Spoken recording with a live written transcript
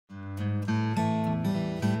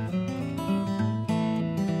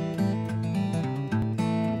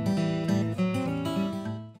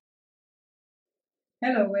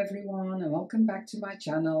Hello everyone and welcome back to my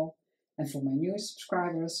channel, and for my new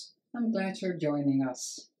subscribers, I'm glad you're joining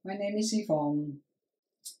us. My name is Yvonne.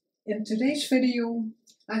 In today's video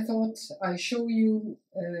I thought I'd show you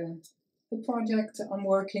the project I'm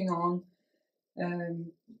working on,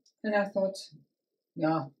 and I thought,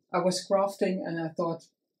 I was crafting and I thought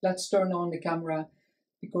let's turn on the camera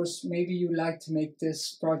because maybe you like to make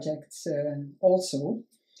this project also.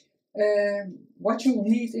 What you'll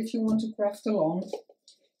need if you want to craft along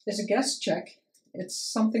is a gas check. It's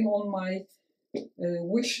something on my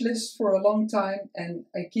wish list for a long time, and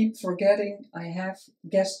I keep forgetting I have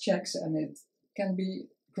gas checks, and it can be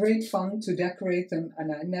great fun to decorate them,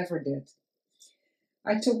 and I never did.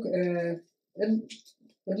 I took a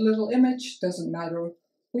little image, doesn't matter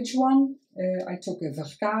which one. I took a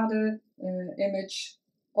Verkade image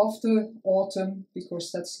of the autumn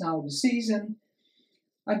because that's now the season.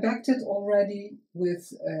 I backed it already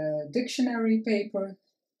with dictionary paper.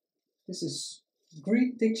 This is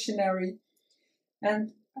Greek dictionary,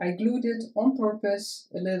 and I glued it on purpose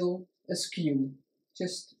a little askew,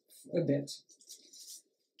 just a bit.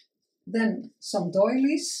 Then some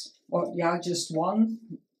doilies, or just one,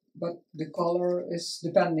 but the color is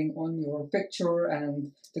depending on your picture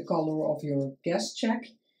and the color of your gas check.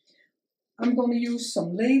 I'm going to use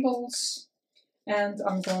some labels, and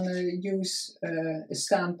I'm going to use a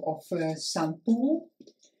stamp of Poole,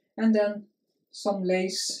 and then some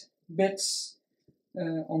lace bits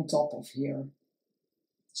on top of here.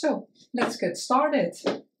 So let's get started.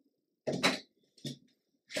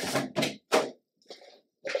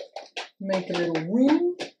 Make a little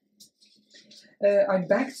room. I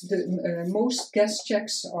backed the most gas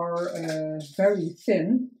checks are very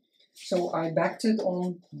thin, so I backed it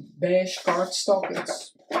on beige cardstock.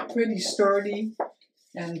 It's pretty sturdy,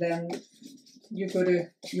 and then you get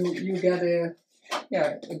a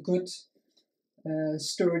good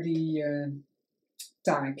sturdy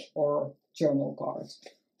tag or journal card.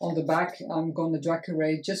 On the back I'm going to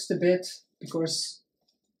decorate just a bit because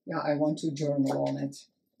I want to journal on it.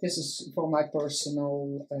 This is for my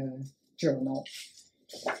personal journal.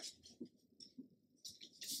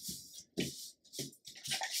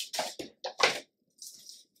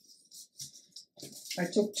 I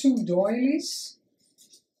took 2 doilies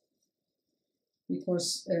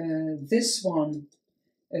because this one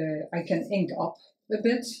I can ink up a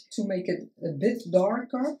bit to make it a bit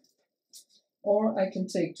darker, or I can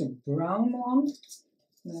take the brown one.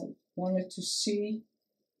 I wanted to see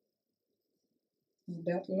how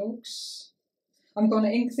that looks. I'm going to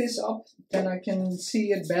ink this up, then I can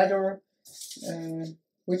see it better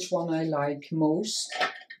which one I like most.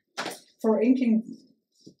 For inking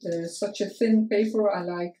such a thin paper, I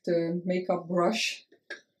like the makeup brush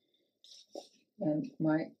and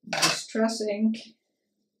my distress ink.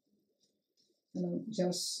 And I'm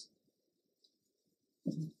just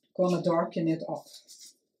gonna darken it up.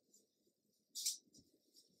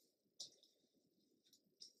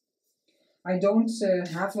 I don't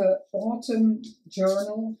have an autumn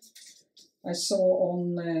journal. I saw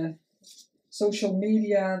on social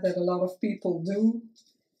media that a lot of people do.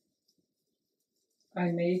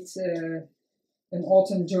 I made an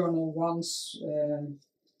autumn journal once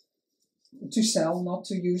to sell, not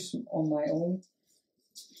to use on my own.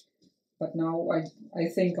 But now I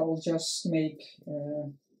think I'll just make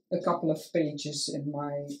a couple of pages in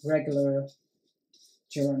my regular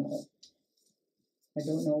journal. I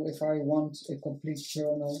don't know if I want a complete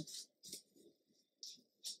journal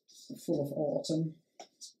full of autumn.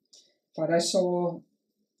 But I saw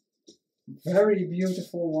very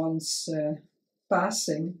beautiful ones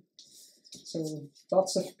passing. So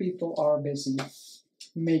lots of people are busy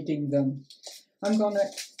making them. I'm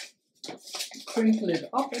gonna crinkle it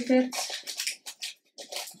up a bit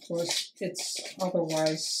because it's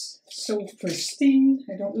otherwise so pristine.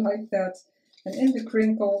 I don't like that. And in the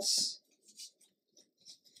crinkles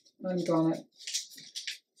I'm gonna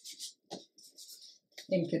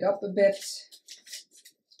ink it up a bit.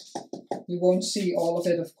 You won't see all of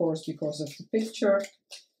it, of course, because of the picture.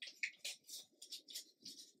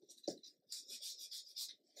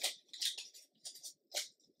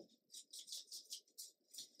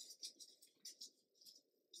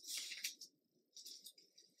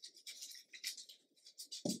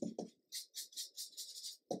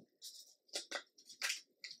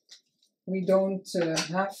 We don't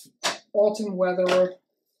have autumn weather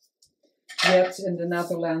yet in the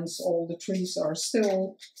Netherlands. All the trees are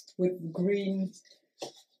still with green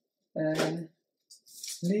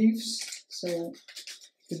leaves. So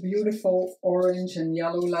the beautiful orange and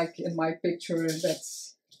yellow, like in my picture,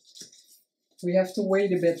 we have to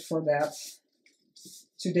wait a bit for that.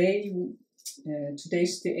 Today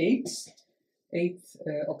Today's the 8th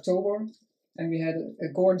October, and we had a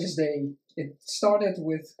gorgeous day. It started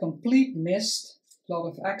with complete mist, a lot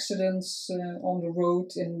of accidents on the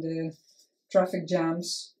road in the traffic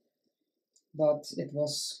jams, but it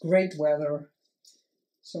was great weather.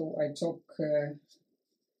 So I took a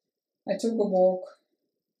walk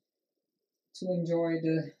to enjoy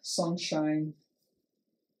the sunshine.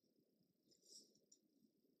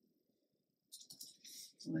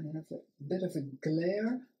 I have a bit of a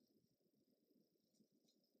glare.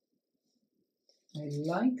 I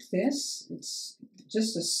like this. It's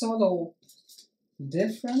just a subtle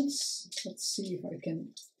difference. Let's see if I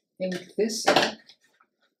can ink this up.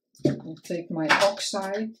 I'll take my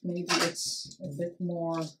oxide. Maybe it's a bit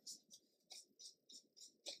more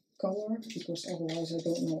color, because otherwise I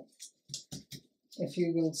don't know if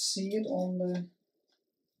you will see it on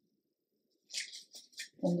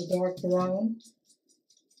the dark brown.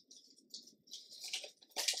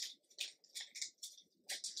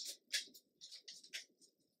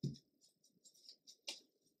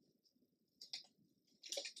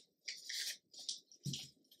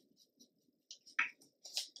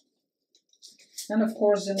 And of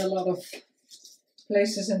course, in a lot of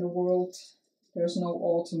places in the world, there's no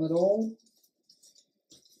autumn at all.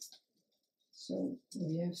 So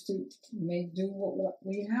we have to make do with what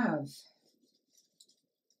we have.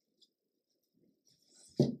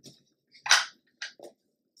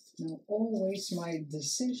 Now, always my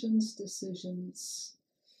decisions.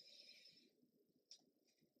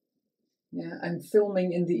 Yeah, I'm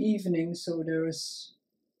filming in the evening, so there is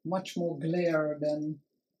much more glare than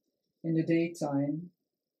in the daytime.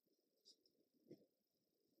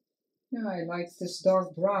 Yeah, I like this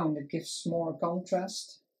dark brown. It gives more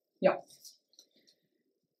contrast. Yeah,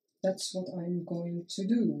 that's what I'm going to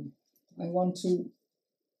do. I want to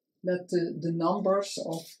let the numbers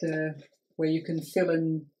of where you can fill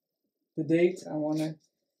in the date, I want to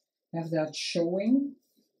have that showing.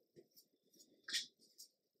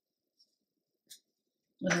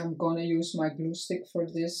 And I'm going to use my glue stick for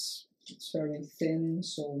this. It's very thin,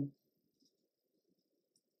 so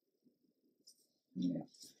yeah.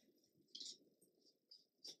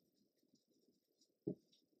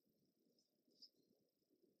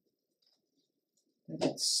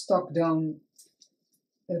 It's stuck down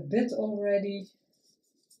a bit already.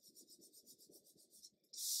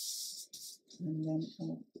 And then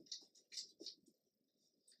I'll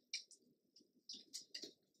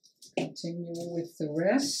continue with the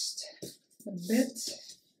rest a bit.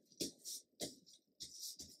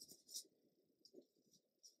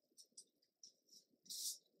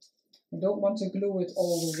 I don't want to glue it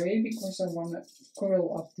all the way because I want to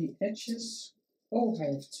curl up the edges. Oh, I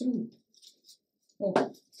have two.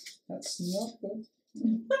 Oh, that's not good.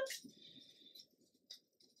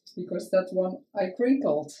 Because that one I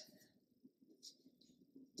crinkled.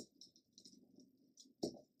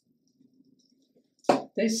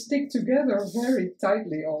 They stick together very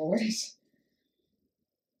tightly always.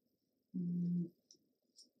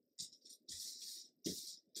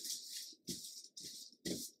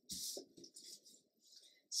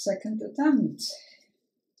 Second attempt.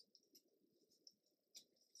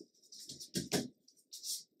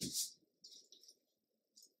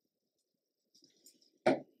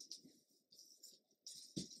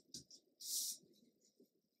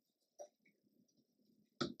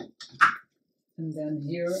 And then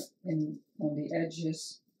here on the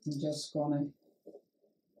edges, I'm just gonna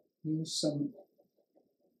use some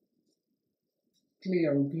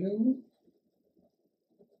clear glue.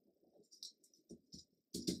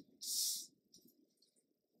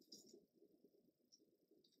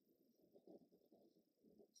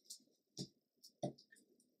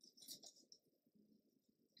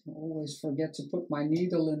 I always forget to put my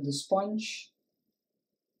needle in the sponge.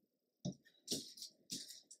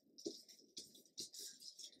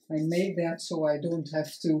 I made that so I don't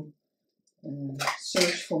have to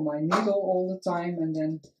search for my needle all the time, and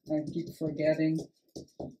then I keep forgetting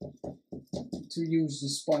to use the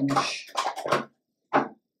sponge.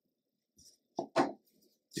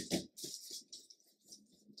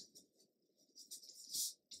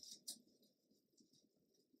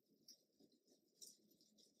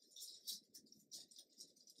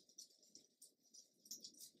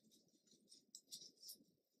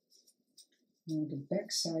 Now the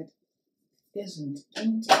back side isn't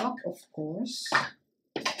inked up, of course. I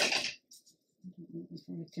don't know if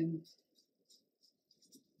I can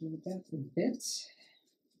do that a bit.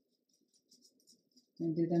 I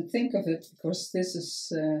didn't think of it because this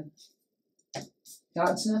is,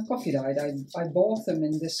 yeah, it's not coffee dyed. I bought them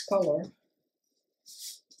in this color,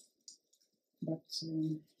 but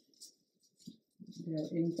They're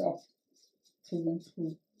inked up through and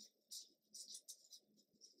through.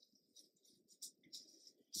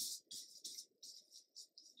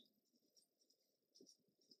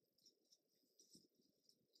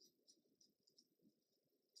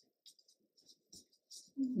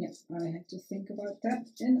 Yeah, I had to think about that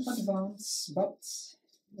in advance, but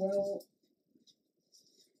well,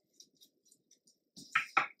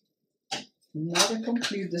 not a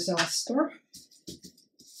complete disaster.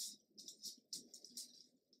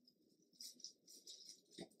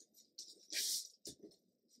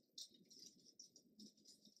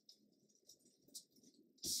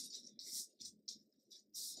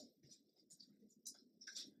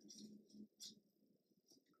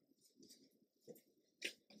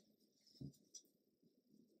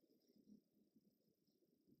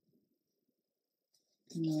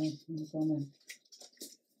 Now I'm gonna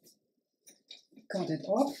cut it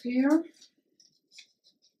off here.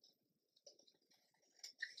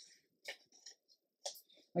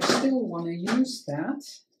 I still want to use that.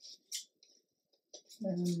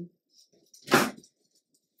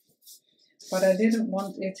 But I didn't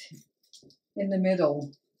want it in the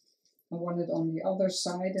middle. I want it on the other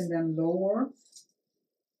side and then lower.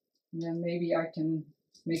 And then maybe I can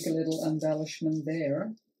make a little embellishment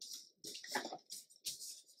there.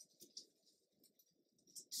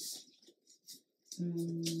 The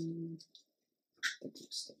glue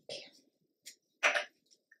stick.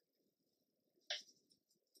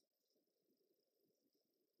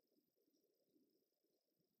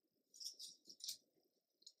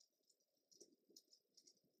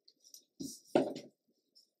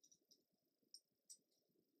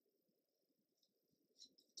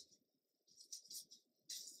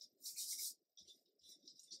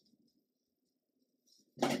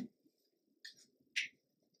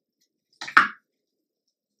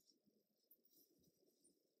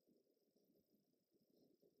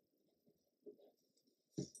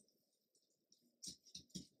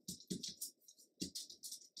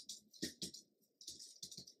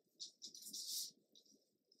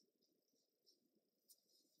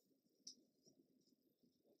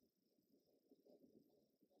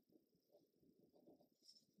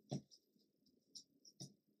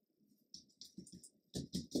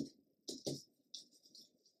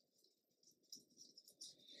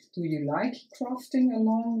 Do you like crafting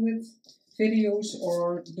along with videos,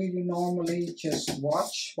 or do you normally just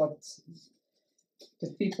watch what the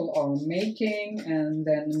people are making and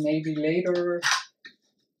then maybe later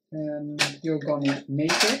you're gonna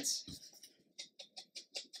make it?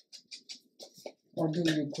 Or do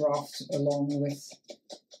you craft along with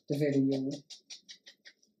the video?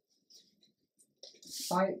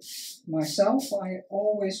 I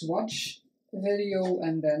always watch the video,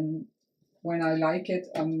 and then when I like it,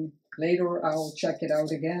 later I'll check it out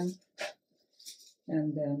again.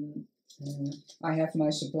 And then I have my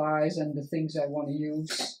supplies and the things I want to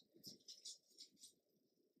use.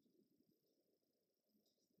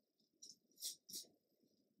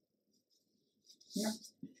 Yeah.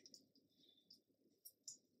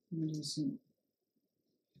 I'm using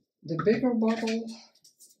the bigger bottle.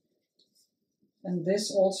 And this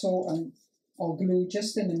also I'll glue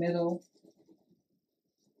just in the middle,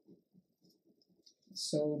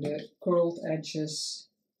 so the curled edges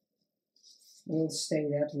will stay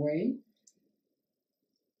that way.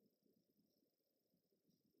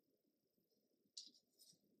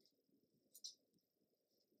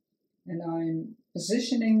 And I'm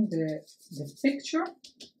positioning the picture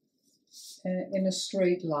in a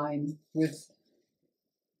straight line with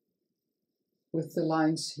the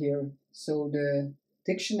lines here. So the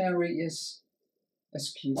dictionary is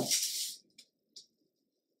askew.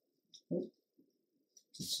 Oh,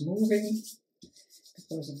 it's moving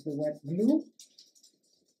because of the wet glue.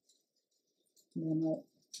 Then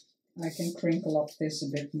I can crinkle up this a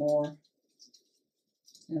bit more,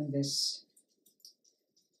 and this.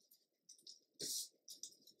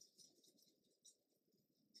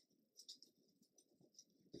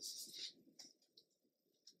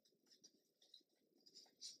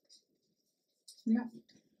 Yeah.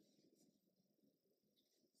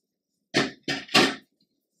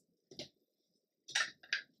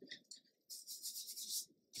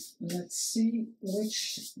 Let's see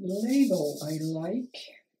which label I like.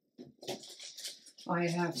 I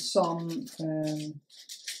have some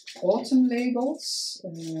autumn labels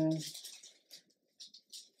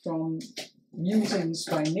from Musings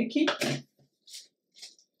by Nikki.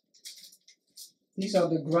 These are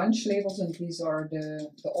the grunge labels, and these are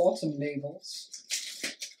the autumn labels.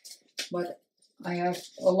 But I have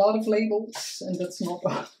a lot of labels, and that's not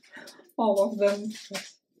all of them.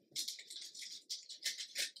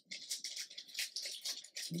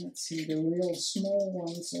 Let's see, the real small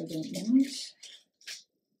ones I don't want.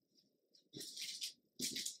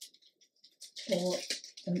 Or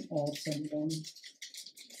an autumn one.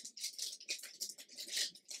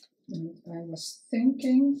 And I was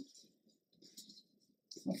thinking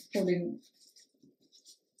of putting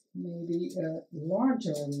maybe a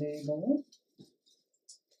larger label.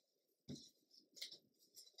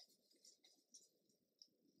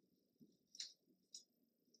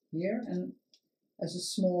 Here, and as a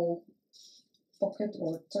small pocket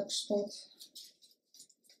or tuck spot.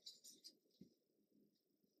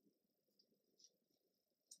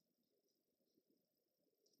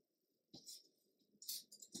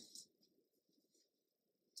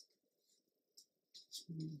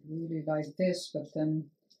 I really like this, but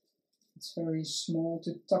then it's very small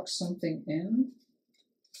to tuck something in.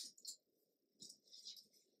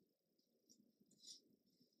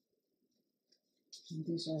 And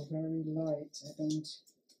these are very light. I don't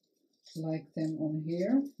like them on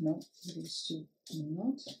here. No, these two do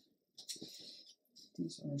not.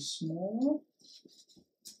 These are smaller.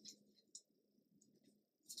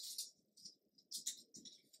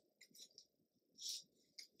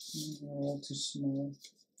 And they're all too small.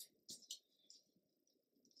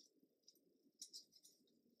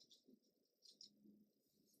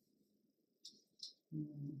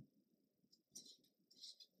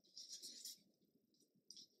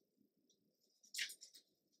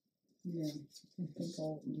 Yeah, I think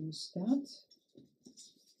I'll use that.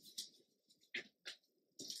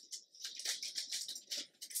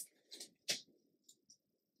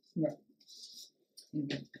 Yeah,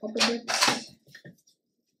 maybe up a bit.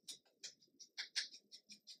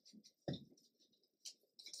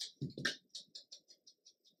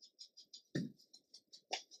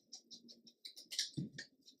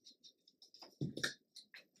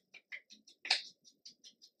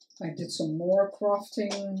 I did some more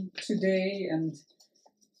crafting today, and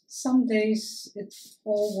some days it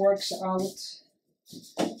all works out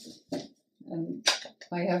and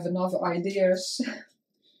I have enough ideas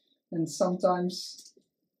and sometimes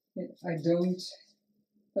I don't,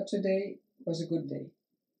 but today was a good day.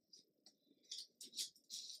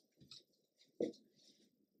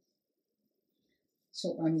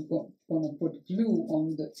 So I'm going to put glue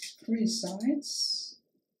on the 3 sides.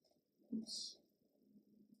 Oops.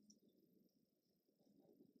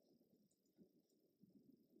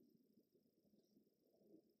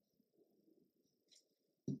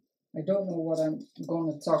 I don't know what I'm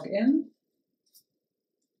going to tuck in,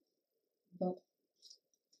 but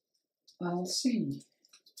I'll see.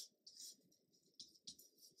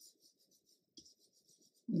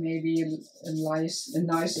 Maybe a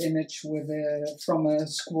nice image with from a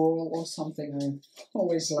squirrel or something. I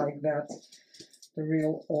always like that. The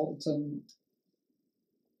real autumn,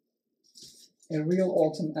 a real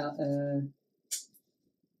autumn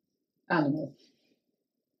animal.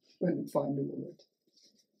 Couldn't find the word.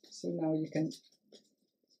 So now you can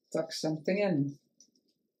tuck something in.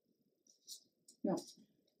 Yeah.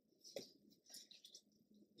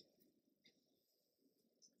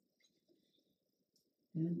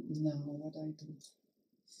 And now what I do?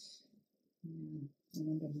 I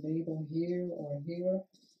want a label here or here.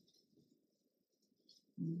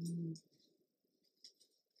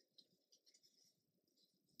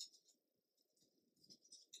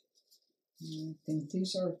 I think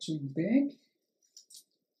these are too big.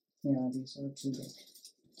 Yeah, these are too big.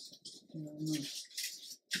 So they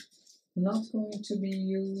are not going to be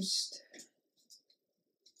used.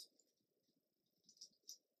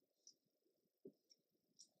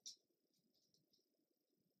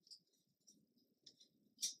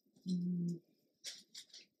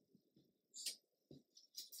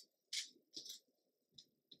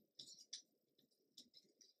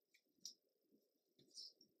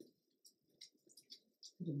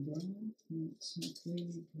 The brown, no, it's not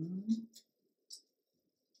really brown.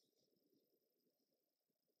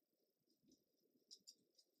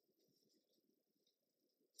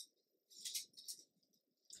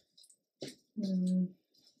 I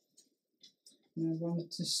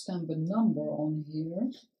wanted to stamp a number on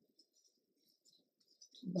here,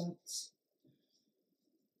 but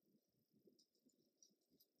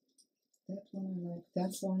that one, I like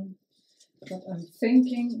that one. But I'm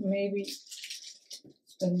thinking maybe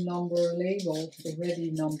a number label, a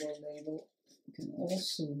ready number label, can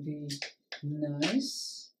also be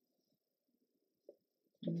nice.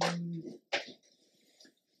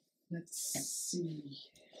 Let's see.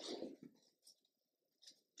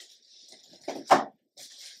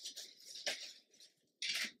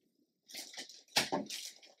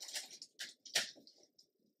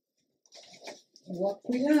 What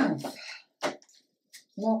we have.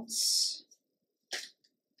 lots.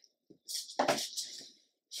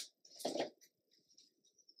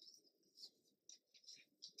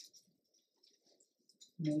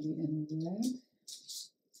 Maybe in red.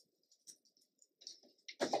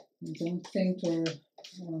 I don't think they're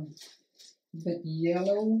a bit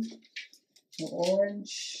yellow or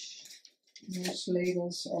orange. Most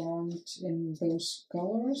labels aren't in those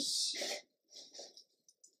colors.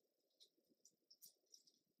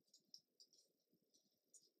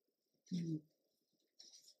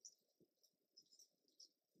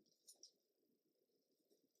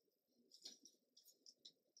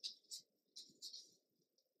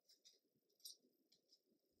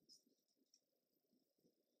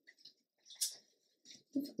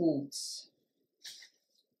 Difficult.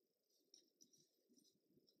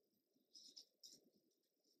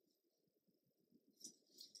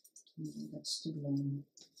 That's too long.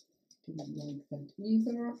 Didn't like that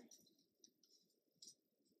either.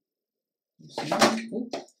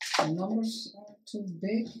 The numbers are too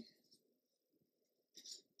big.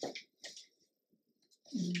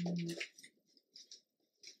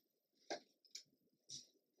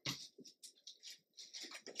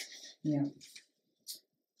 Yeah.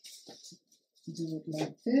 Do it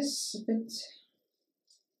like this a bit.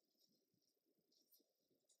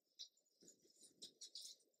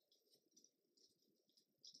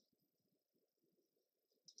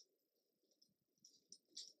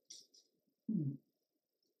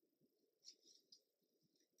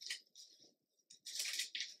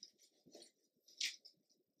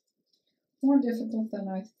 More difficult than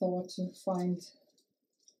I thought to find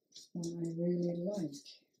one I really like.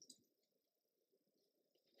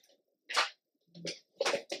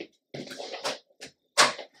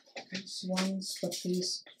 These ones, but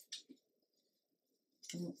these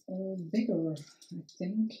are all bigger, I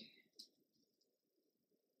think.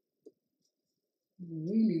 I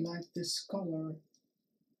really like this color.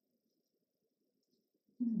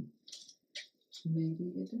 Maybe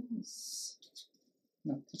it is.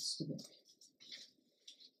 No, it's too big.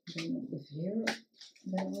 I don't know if here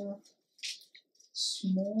there are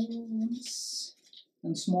smaller ones.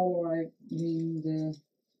 And smaller, I mean the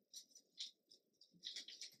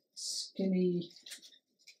skinny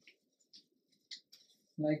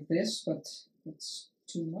like this, but it's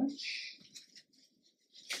too much.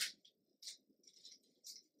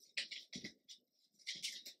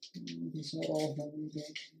 These are all very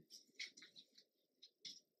big.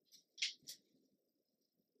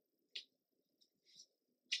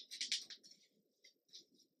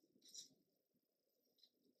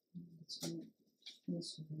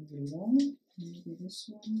 This is very long. Maybe this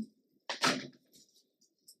one.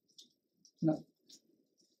 No.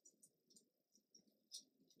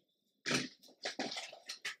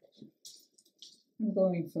 I'm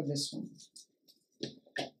going for this one.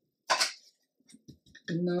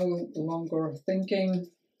 No longer thinking.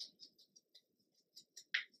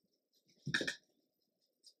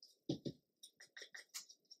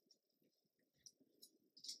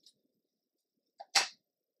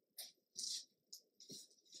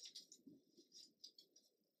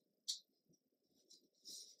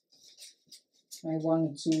 I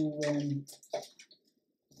wanted to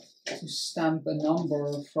stamp a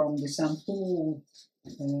number from the Poole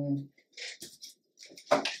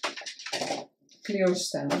clear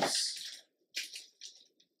stamps,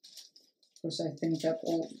 because I think that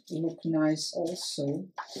all look nice also,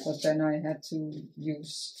 but then I had to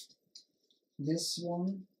use this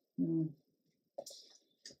one.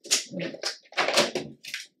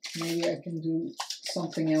 Maybe I can do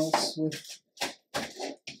something else with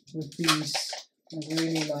these. I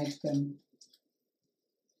really like them.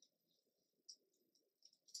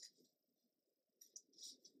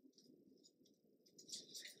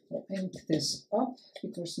 I'll ink this up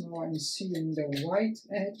because now I'm seeing the white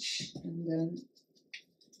edge, and then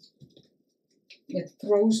it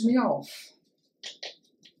throws me off.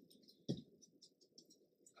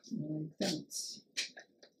 Like that.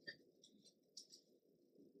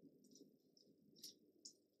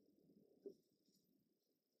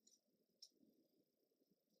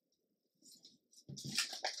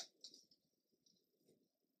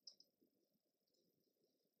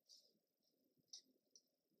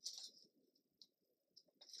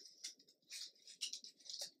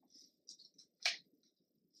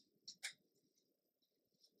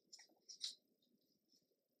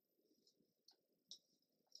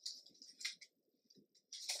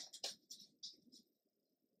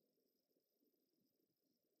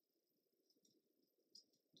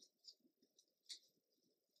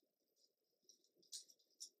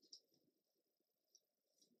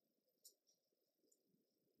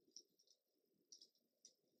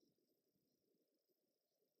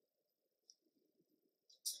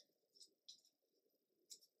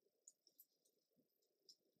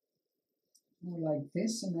 more like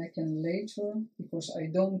this, and I can later, because I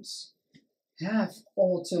don't have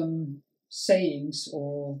autumn sayings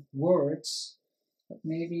or words, but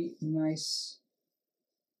maybe a nice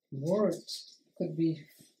word could be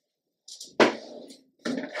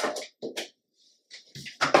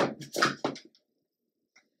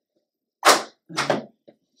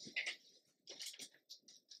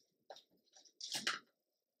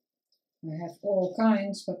I have all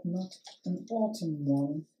kinds, but not an autumn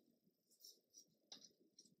one.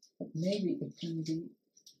 But maybe it can be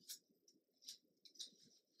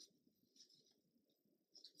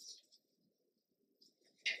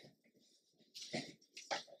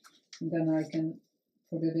and then I can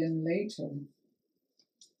put it in later.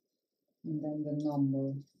 And then the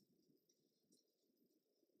number.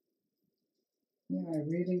 Yeah, I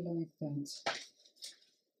really like that.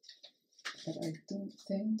 But I don't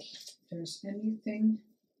think there's anything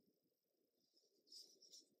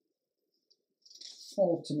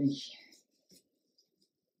autumny.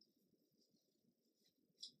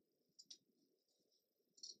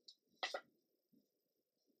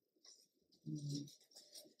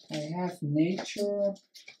 I have nature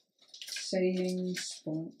sayings,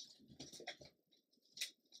 but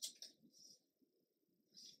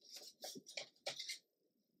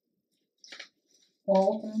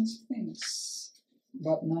all kinds of things,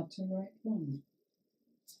 but not the right one.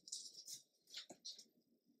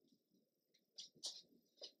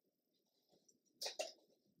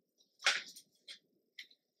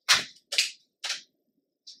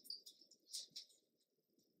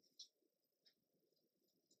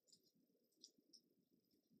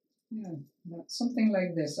 Yeah, that's something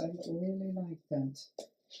like this. I really like that.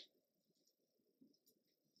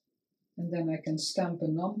 And then I can stamp a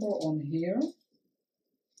number on here.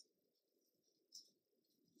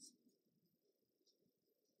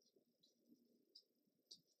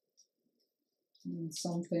 And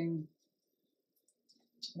something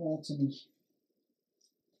autumny.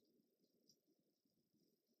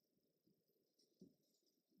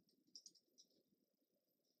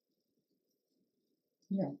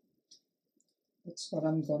 Yeah, that's what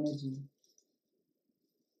I'm gonna do.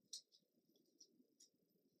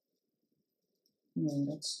 No,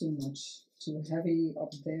 that's too much, too heavy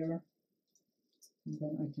up there. And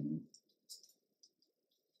then I can,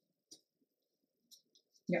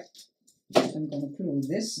 yeah, I'm gonna glue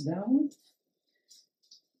this down.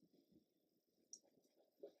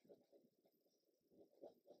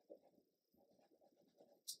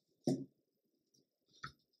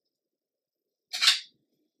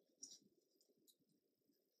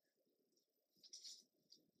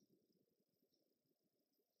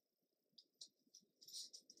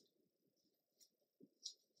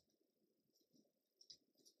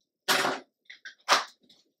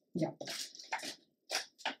 Yeah.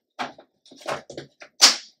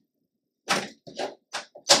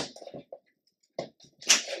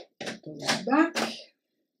 Goes back.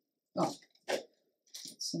 Oh,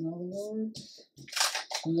 that's another word.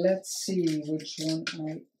 Let's see which one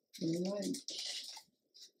I like.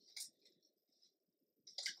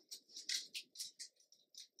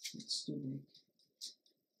 It's too big.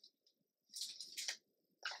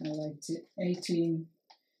 I like the 18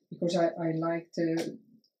 because I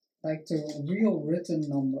like the real written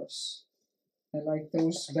numbers. I like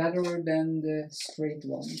those better than the straight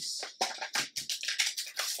ones.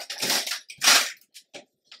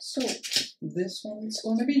 So this one is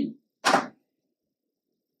gonna be.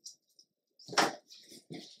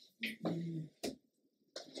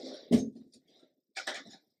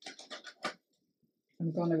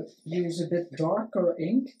 I'm gonna use a bit darker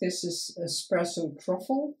ink. This is espresso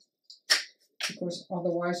truffle, because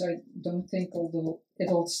otherwise I don't think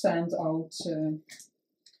it'll stand out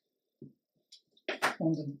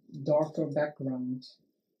on the darker background.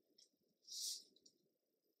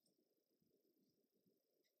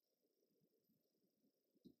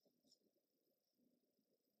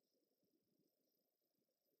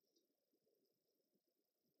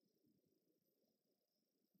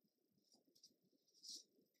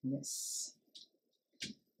 Yes.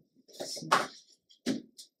 So,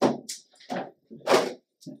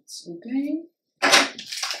 that's okay.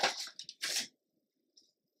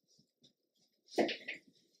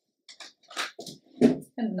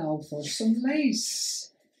 And now for some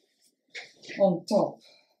lace on top.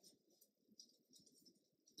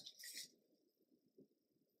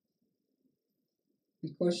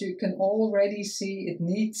 Because you can already see it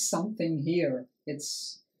needs something here.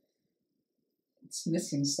 It's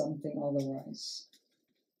missing something otherwise.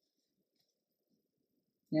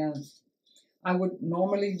 Yeah, I would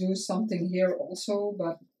normally do something here also,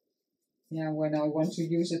 but yeah, when I want to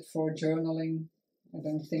use it for journaling, I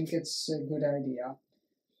don't think it's a good idea.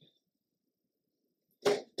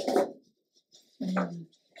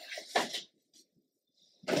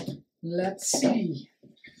 Let's see.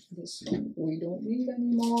 This one we don't need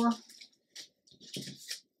anymore.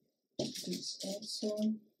 This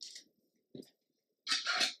also.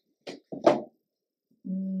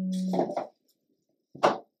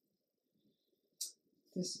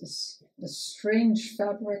 This is a strange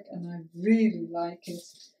fabric and I really like it.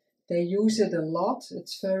 They use it a lot.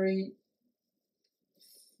 It's very,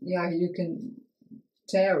 yeah, you can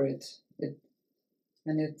tear it,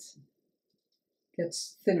 and it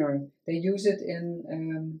gets thinner. They use it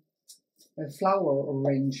in flower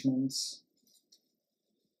arrangements.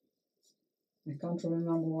 I can't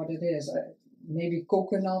remember what it is. Maybe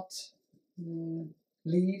coconut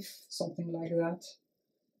leaf, something like that.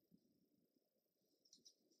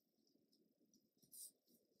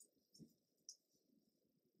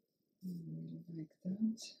 Really like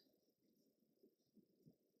that.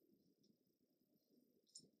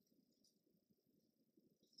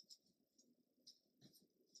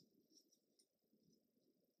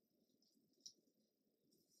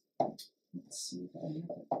 Let's see if I have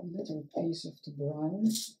a little piece of the brown.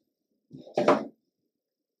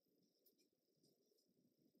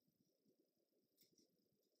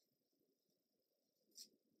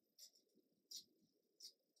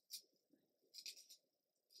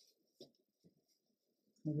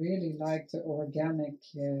 I really like the organic,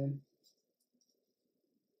 the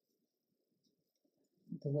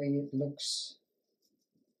way it looks.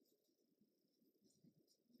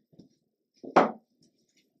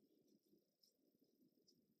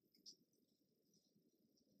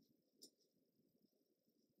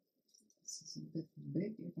 This is a bit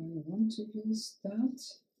big if I want to use that.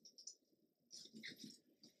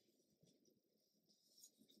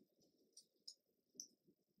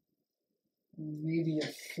 Or maybe a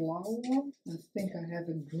flower. I think I have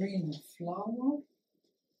a green flower.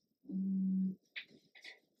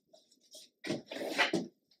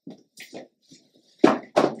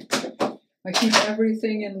 I keep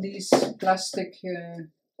everything in these plastic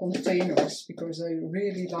containers because I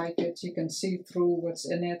really like it. You can see through what's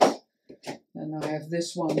in it. And I have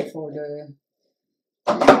this one for the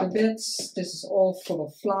bits. This is all full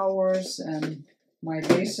of flowers, and my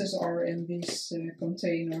laces are in these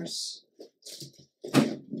containers.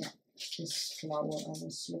 Yeah, this flower I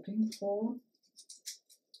was looking for.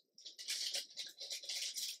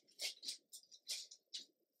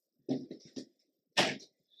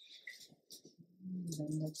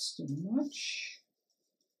 Then that's too much.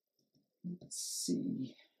 Let's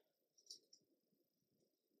see.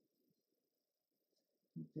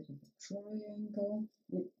 A bit of a triangle.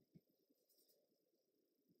 Ooh.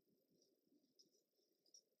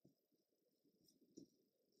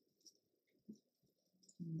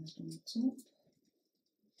 And that on top.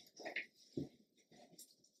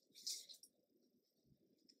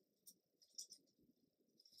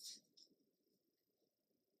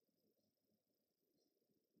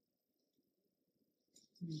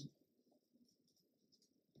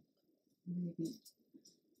 Maybe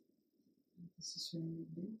this is very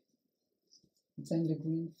big. Then the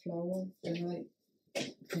green flower, then I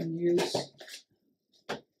can use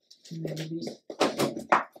maybe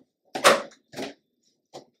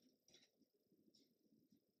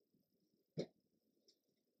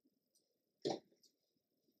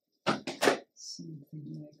something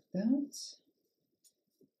like that.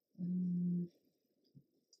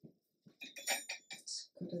 Let's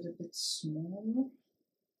cut it a bit smaller.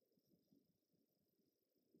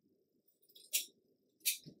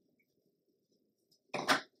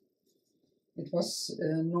 It was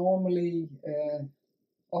normally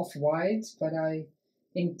off-white, but I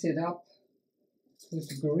inked it up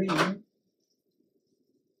with green.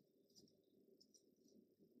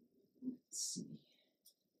 Let's see.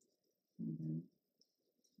 And then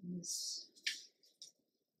this.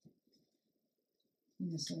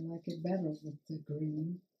 Yes, I like it better with the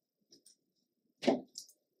green.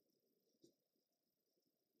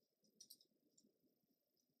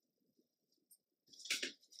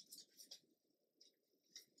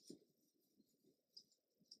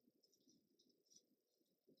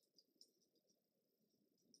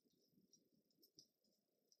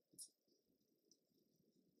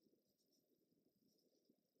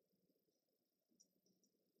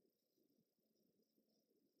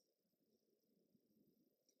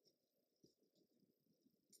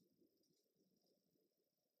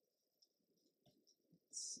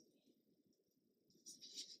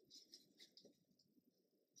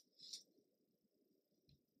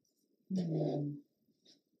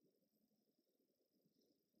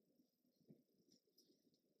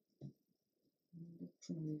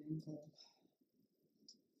 triangle.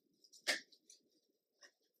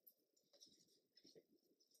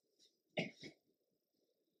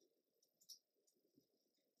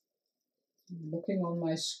 I'm looking on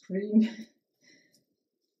my screen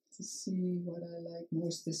to see what I like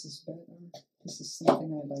most. This is better. This is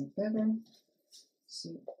something I like better. So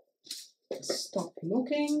stop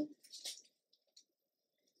looking.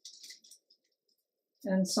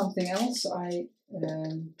 And something else I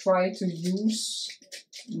try to use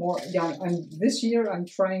more. Yeah, this year I'm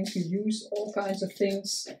trying to use all kinds of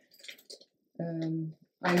things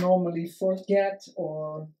I normally forget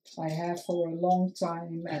or I have for a long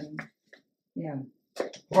time and yeah,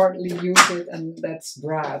 hardly use it, and that's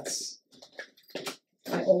brads.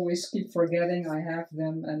 I always keep forgetting I have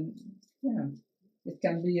them, and yeah, it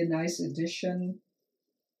can be a nice addition.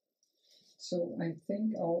 So I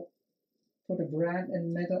think I'll put a brad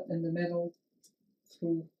in the middle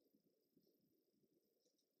through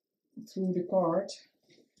the card.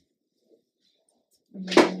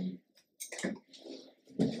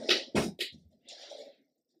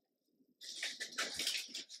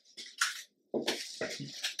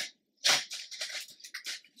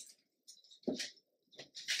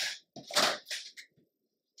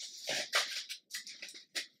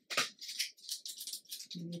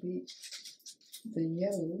 Maybe the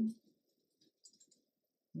yellow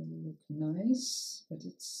will look nice, but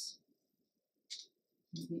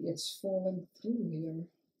maybe it's falling through here.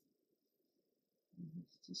 I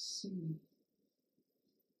have to see.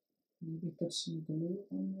 Maybe put some glue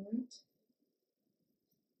under it.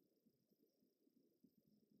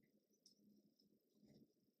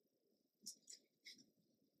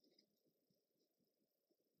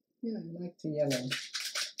 Yeah, I like the yellow.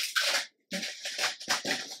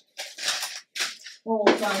 All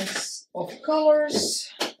kinds of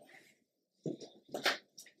colors.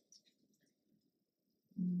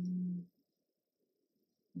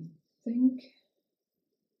 I think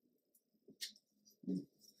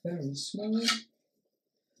very small.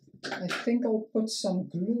 I think I'll put some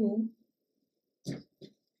glue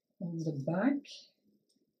on the back.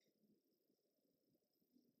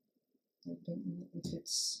 I don't know if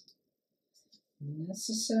it's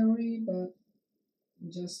necessary, but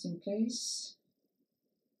just in case.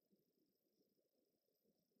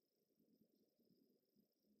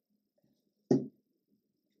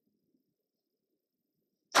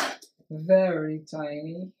 Very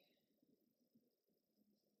tiny.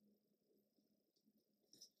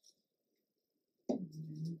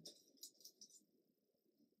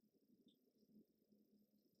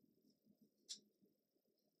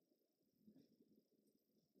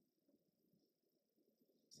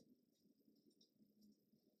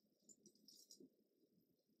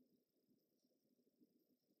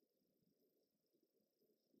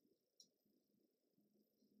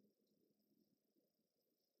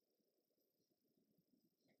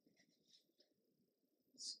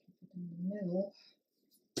 Let's keep it in the middle.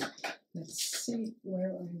 Let's see where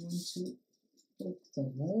I want to put the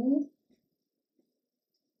hole.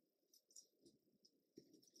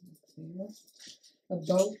 There,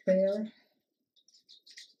 about there,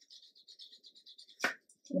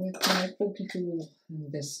 with my pokey tool,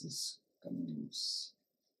 and this is coming loose.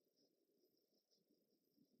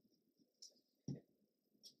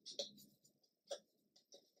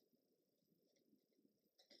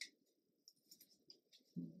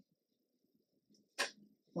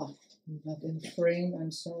 Oh, not in frame, I'm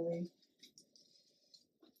sorry.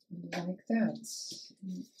 Like that.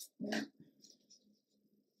 Yeah.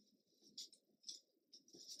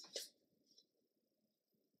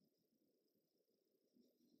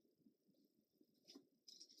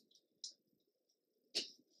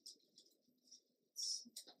 Let's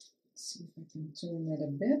see if I can turn it a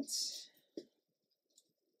bit.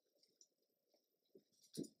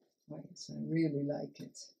 Oh, yes, I really like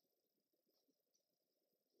it.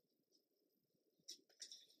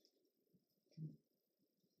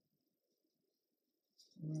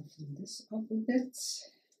 Roughen this up a bit.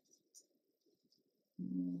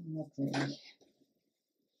 Not really.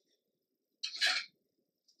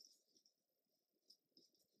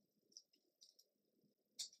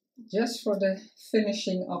 Just for the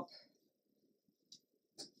finishing up.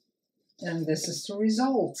 And this is the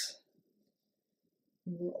result.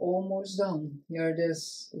 We're almost done. Here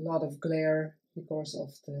there's a lot of glare because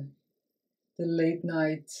of the late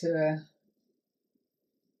night.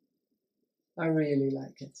 I really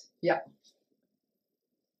like it. Yeah.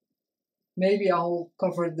 Maybe I'll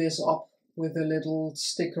cover this up with a little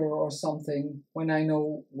sticker or something when I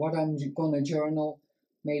know what I'm gonna journal.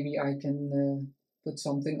 Maybe I can put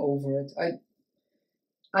something over it.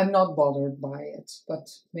 I'm not bothered by it, but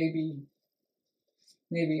maybe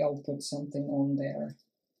I'll put something on there.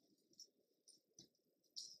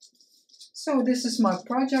 So this is my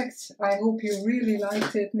project. I hope you really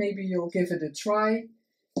liked it. Maybe you'll give it a try.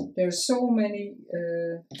 There's so many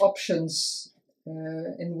options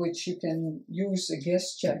in which you can use a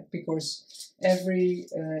guest check, because every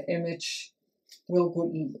image will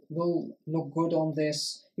look good on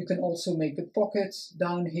this. You can also make a pocket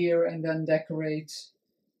down here and then decorate.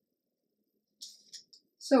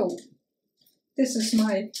 So this is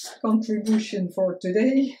my contribution for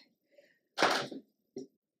today.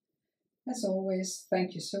 As always,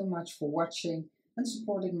 thank you so much for watching and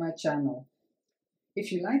supporting my channel.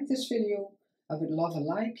 If you like this video, I would love a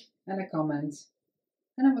like and a comment,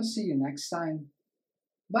 and I will see you next time.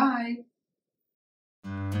 Bye!